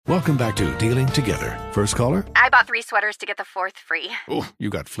Welcome back to Dealing Together. First caller? I bought 3 sweaters to get the 4th free. Oh, you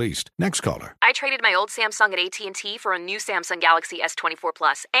got fleeced. Next caller? I traded my old Samsung at AT&T for a new Samsung Galaxy S24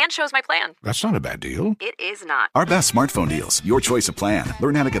 Plus and chose my plan. That's not a bad deal. It is not. Our best smartphone deals. Your choice of plan.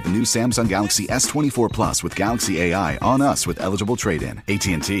 Learn how to get the new Samsung Galaxy S24 Plus with Galaxy AI on us with eligible trade-in.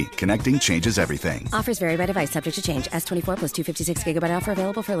 AT&T. Connecting changes everything. Offers vary by device. Subject to change. S24 plus 256 gigabyte offer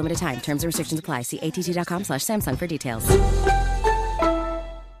available for a limited time. Terms and restrictions apply. See att.com/Samsung for details.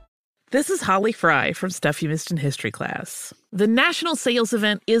 This is Holly Fry from Stuff You Missed in History class. The national sales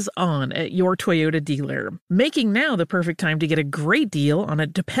event is on at your Toyota dealer, making now the perfect time to get a great deal on a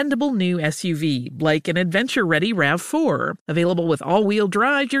dependable new SUV, like an adventure-ready RAV4. Available with all-wheel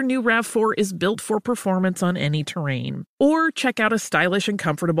drive, your new RAV4 is built for performance on any terrain. Or check out a stylish and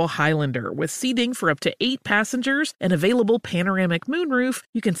comfortable Highlander with seating for up to 8 passengers and available panoramic moonroof.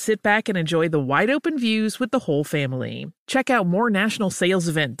 You can sit back and enjoy the wide-open views with the whole family. Check out more national sales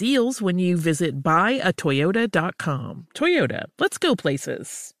event deals when you visit buyatoyota.com. Toyota, let's go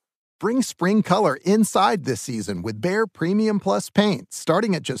places. Bring spring color inside this season with Behr Premium Plus paint,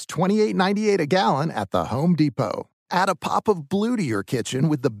 starting at just $28.98 a gallon at the Home Depot. Add a pop of blue to your kitchen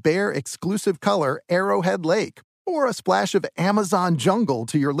with the Behr exclusive color Arrowhead Lake, or a splash of Amazon Jungle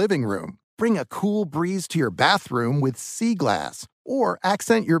to your living room. Bring a cool breeze to your bathroom with Sea Glass, or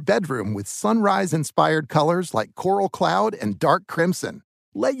accent your bedroom with sunrise-inspired colors like Coral Cloud and Dark Crimson.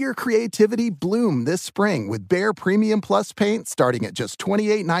 Let your creativity bloom this spring with Behr Premium Plus paint starting at just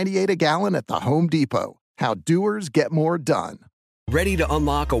 $28.98 a gallon at the Home Depot. How doers get more done. Ready to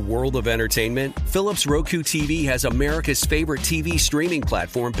unlock a world of entertainment? Philips Roku TV has America's favorite TV streaming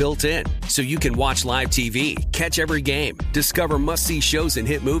platform built in, so you can watch live TV, catch every game, discover must-see shows and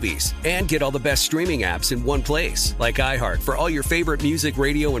hit movies, and get all the best streaming apps in one place, like iHeart for all your favorite music,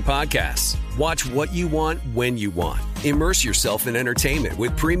 radio, and podcasts. Watch what you want, when you want. Immerse yourself in entertainment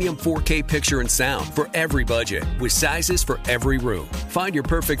with premium 4K picture and sound for every budget, with sizes for every room. Find your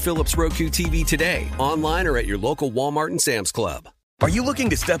perfect Philips Roku TV today, online or at your local Walmart and Sam's Club. Are you looking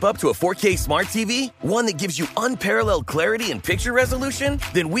to step up to a 4K smart TV? One that gives you unparalleled clarity and picture resolution?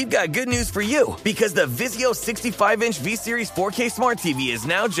 Then we've got good news for you, because the Vizio 65-inch V-Series 4K smart TV is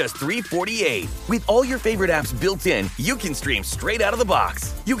now just $348. With all your favorite apps built in, you can stream straight out of the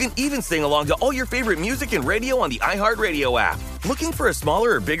box. You can even sing along to all your favorite music and radio on the iHeartRadio app. Looking for a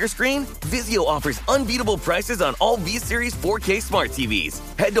smaller or bigger screen? Vizio offers unbeatable prices on all V-Series 4K smart TVs.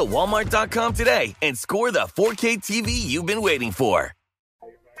 Head to Walmart.com today and score the 4K TV you've been waiting for.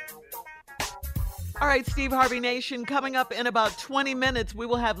 All right, Steve Harvey Nation, coming up in about 20 minutes, we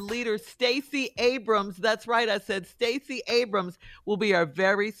will have leader Stacey Abrams. That's right, I said Stacey Abrams will be our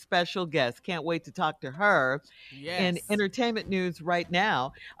very special guest. Can't wait to talk to her. Yes. In entertainment news right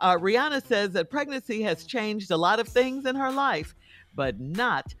now, Rihanna says that pregnancy has changed a lot of things in her life, but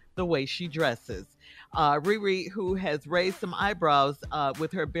not the way she dresses. Riri, who has raised some eyebrows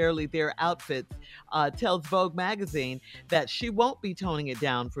with her barely there outfits, tells Vogue magazine that she won't be toning it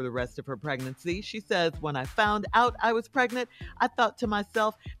down for the rest of her pregnancy. She says, "When I found out I was pregnant, I thought to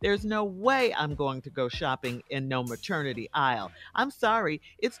myself, there's no way I'm going to go shopping in no maternity aisle. I'm sorry,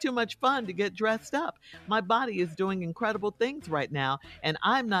 it's too much fun to get dressed up. My body is doing incredible things right now, and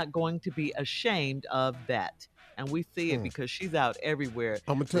I'm not going to be ashamed of that." And we see it because she's out everywhere.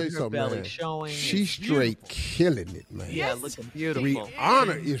 I'm going to tell you something, belly man. showing. She's straight killing it, man. Yeah, looking beautiful.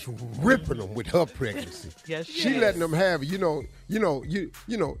 Rihanna is ripping them with her pregnancy. Yes, she letting them have it.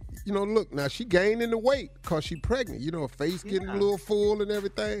 Look, now she gaining the weight because she pregnant. Her face getting a little full and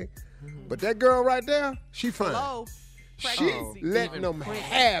everything. But that girl right there, she fine. Hello. She letting them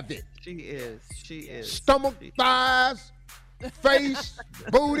have it. She is. Stomach, thighs, face,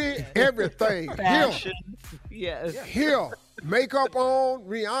 booty, everything. Fashion. Yes. Here, makeup on,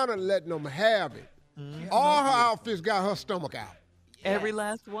 Rihanna letting them have it. All her outfits got her stomach out. Every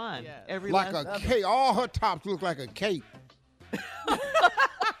last one. Yes. Every Like last a cape. All her tops look like a cape.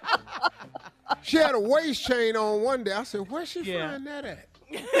 She had a waist chain on one day. I said, where'd she find that at?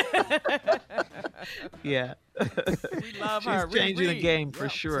 Yeah. We love her. She's changing the game for Yeah,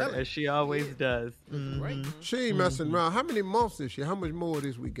 sure, tell her. as she always does. She ain't messing around. How many months is she? How much more of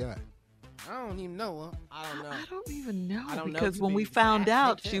this we got? I don't even know. I don't know. I don't even know, I don't know because to when be we found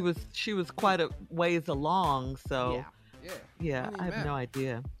exact. out, she was quite a ways along. So Yeah. I have no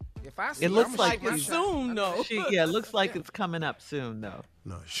idea. If I see It looks I'm like like soon, though. It looks like it's coming up soon, though.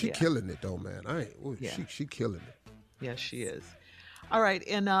 No, she killing it though, man. She killing it. Yes, she is. All right,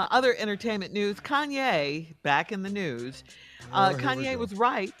 in other entertainment news, Kanye, back in the news. Here we Kanye go. was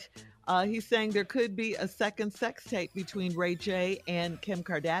right He's saying there could be a second sex tape between Ray J and Kim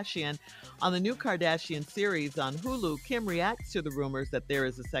Kardashian. On the new Kardashian series on Hulu, Kim reacts to the rumors that there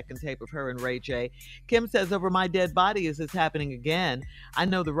is a second tape of her and Ray J. Kim says, "Over my dead body is this happening again. I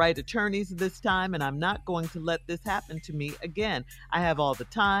know the right attorneys this time, and I'm not going to let this happen to me again. I have all the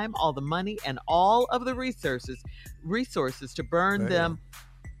time, all the money, and all of the resources to burn them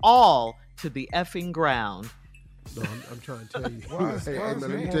all to the effing ground." No, I'm trying to tell you. Why Let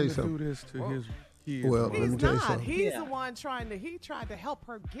me tell you something. do this to his kids? Well, let me tell you something. He's the one he tried to help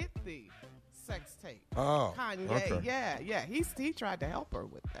her get the sex tape. Oh, Kanye, okay. yeah. He tried to help her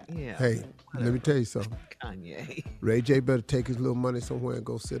with that. Yeah. Hey, let me tell you something. Kanye. Ray J better take his little money somewhere and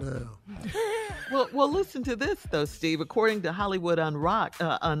go sit down. Well, listen to this, though, Steve. According to Hollywood Unlocked,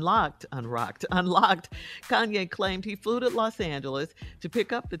 Kanye claimed he flew to Los Angeles to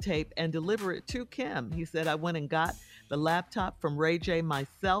pick up the tape and deliver it to Kim. He said, "I went and got the laptop from Ray J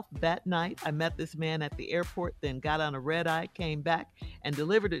myself that night. I met this man at the airport, then got on a red eye, came back, and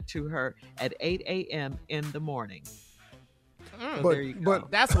delivered it to her at 8 a.m. in the morning." So there you go. But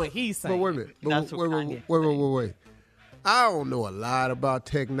that's what he's saying. But wait a minute. That's what Kanye's saying. Wait. I don't know a lot about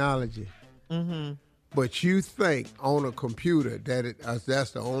technology. Mm-hmm. But you think on a computer that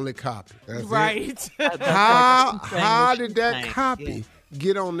that's the only copy. That's right. It? How did that copy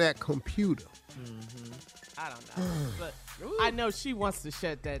get on that computer? Mm-hmm. I don't know. But I know she wants to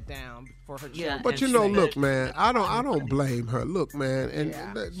shut that down for her children. But look, man, I don't blame her. Look, man, and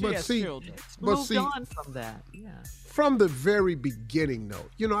but see, moved on from that. Yeah. From the very beginning, though,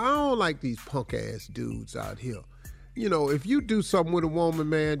 I don't like these punk ass dudes out here. If you do something with a woman,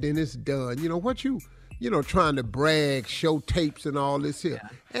 man, then it's done. What you trying to brag, show tapes and all this here.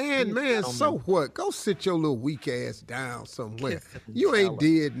 Yeah. And, man, so what? Go sit your little weak ass down somewhere. You ain't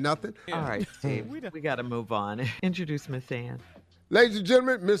did nothing. All right, Steve, we got to move on. Introduce Miss Ann. Ladies and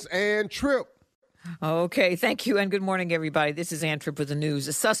gentlemen, Miss Ann Tripp. Okay, thank you, and good morning, everybody. This is Ann Tripp with the news.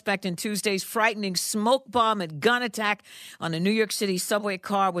 A suspect in Tuesday's frightening smoke bomb and gun attack on a New York City subway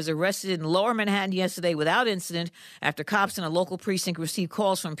car was arrested in Lower Manhattan yesterday without incident after cops in a local precinct received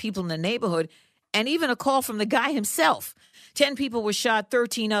calls from people in the neighborhood and even a call from the guy himself. 10 people were shot,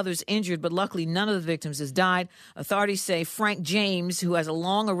 13 others injured, but luckily none of the victims has died. Authorities say Frank James, who has a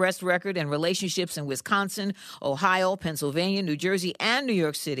long arrest record and relationships in Wisconsin, Ohio, Pennsylvania, New Jersey, and New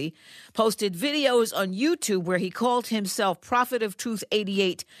York City, posted videos on YouTube where he called himself Prophet of Truth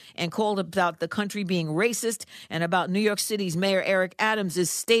 88 and called about the country being racist and about New York City's Mayor Eric Adams'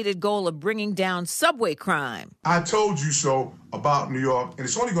 stated goal of bringing down subway crime. I told you so about New York, and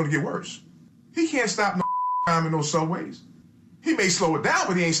it's only going to get worse. He can't stop no crime in those subways. He may slow it down,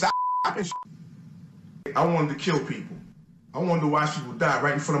 but he ain't stopping. I wanted to kill people. I wanted to watch people die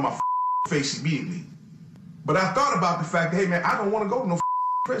right in front of my face immediately. But I thought about the fact that, hey, man, I don't want to go to no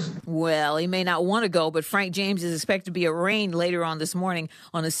prison. Well, he may not want to go, but Frank James is expected to be arraigned later on this morning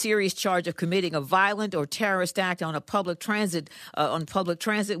on a serious charge of committing a violent or terrorist act on public transit,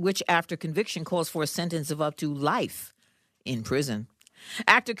 which, after conviction, calls for a sentence of up to life in prison.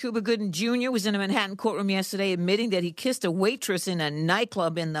 Actor Cuba Gooding Jr. was in a Manhattan courtroom yesterday admitting that he kissed a waitress in a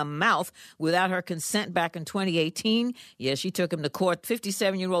nightclub in the mouth without her consent back in 2018. Yes, she took him to court.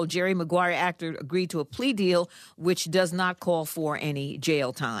 57-year-old Jerry Maguire actor agreed to a plea deal, which does not call for any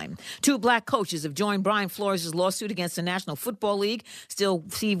jail time. 2 black coaches have joined Brian Flores' lawsuit against the National Football League. Still,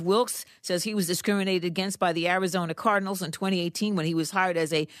 Steve Wilkes says he was discriminated against by the Arizona Cardinals in 2018 when he was hired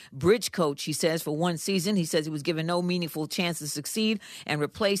as a bridge coach, he says, for 1 season. He says he was given no meaningful chance to succeed and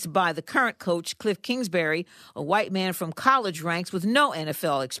replaced by the current coach, Cliff Kingsbury, a white man from college ranks with no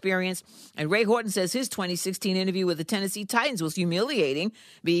NFL experience. And Ray Horton says his 2016 interview with the Tennessee Titans was humiliating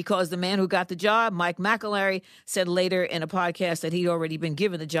because the man who got the job, Mike McAlary, said later in a podcast that he'd already been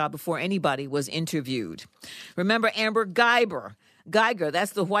given the job before anybody was interviewed. Remember Amber Geiger,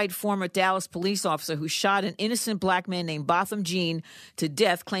 that's the white former Dallas police officer who shot an innocent black man named Botham Jean to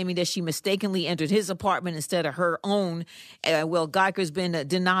death, claiming that she mistakenly entered his apartment instead of her own. Geiger's been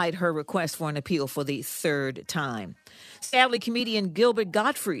denied her request for an appeal for the 3rd time. Sadly, comedian Gilbert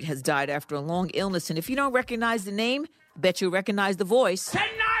Gottfried has died after a long illness, and if you don't recognize the name, bet you'll recognize the voice.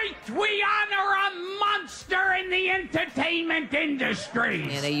 Tonight, we honor a monster in the entertainment industry.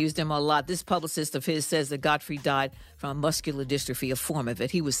 And they used him a lot. This publicist of his says that Gottfried died from muscular dystrophy, a form of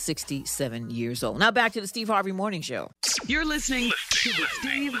it. He was 67 years old. Now back to the Steve Harvey Morning Show. You're listening to the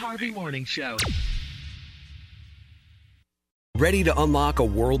Steve Harvey Morning Show. Ready to unlock a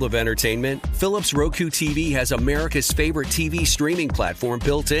world of entertainment? Philips Roku TV has America's favorite TV streaming platform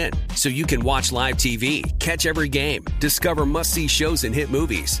built in, so you can watch live TV, catch every game, discover must-see shows and hit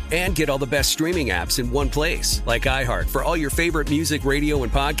movies, and get all the best streaming apps in one place, like iHeart for all your favorite music, radio,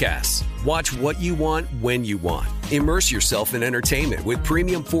 and podcasts. Watch what you want, when you want. Immerse yourself in entertainment with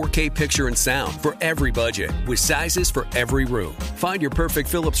premium 4K picture and sound for every budget, with sizes for every room. Find your perfect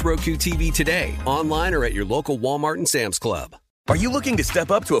Philips Roku TV today, online or at your local Walmart and Sam's Club. Are you looking to step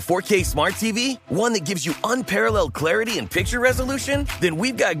up to a 4K smart TV? One that gives you unparalleled clarity and picture resolution? Then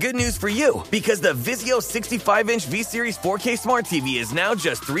we've got good news for you, because the Vizio 65-inch V-Series 4K smart TV is now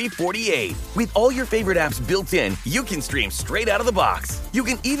just $348. With all your favorite apps built in, you can stream straight out of the box. You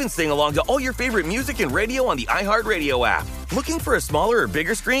can even sing along to all your favorite music and radio on the iHeartRadio app. Looking for a smaller or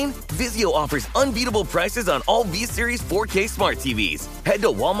bigger screen? Vizio offers unbeatable prices on all V-Series 4K smart TVs. Head to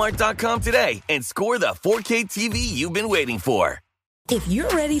Walmart.com today and score the 4K TV you've been waiting for. If you're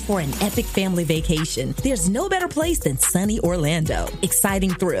ready for an epic family vacation, there's no better place than sunny Orlando.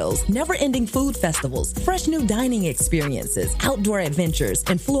 Exciting thrills, never-ending food festivals, fresh new dining experiences, outdoor adventures,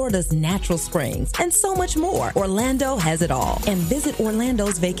 and Florida's natural springs, and so much more. Orlando has it all. And Visit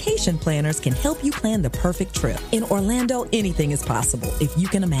Orlando's vacation planners can help you plan the perfect trip. In Orlando, anything is possible if you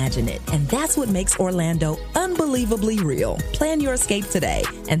can imagine it. And that's what makes Orlando unbelievably real. Plan your escape today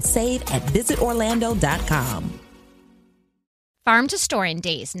and save at visitorlando.com. Farm to store in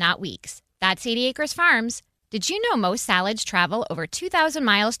days, not weeks. That's 80 Acres Farms. Did you know most salads travel over 2,000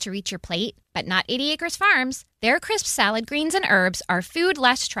 miles to reach your plate? But not 80 Acres Farms. Their crisp salad greens and herbs are food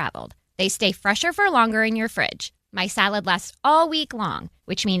less traveled. They stay fresher for longer in your fridge. My salad lasts all week long,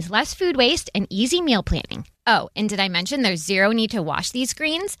 which means less food waste and easy meal planning. Oh, and did I mention there's zero need to wash these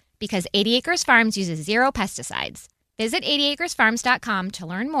greens? Because 80 Acres Farms uses zero pesticides. Visit 80acresfarms.com to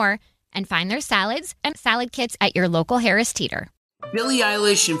learn more and find their salads and salad kits at your local Harris Teeter. Billie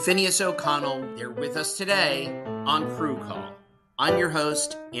Eilish and Phineas O'Connell, they're with us today on Crew Call. I'm your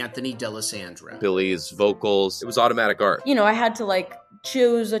host, Anthony D'Alessandro. Billie's vocals, it was automatic art. You know, I had to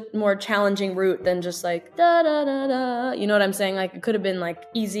choose a more challenging route than just da da da da. You know what I'm saying? It could have been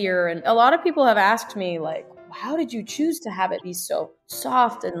easier. And a lot of people have asked me how did you choose to have it be so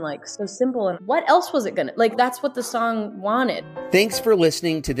soft and so simple? And what else was it gonna that's what the song wanted. Thanks for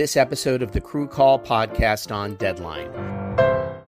listening to this episode of the Crew Call podcast on Deadline.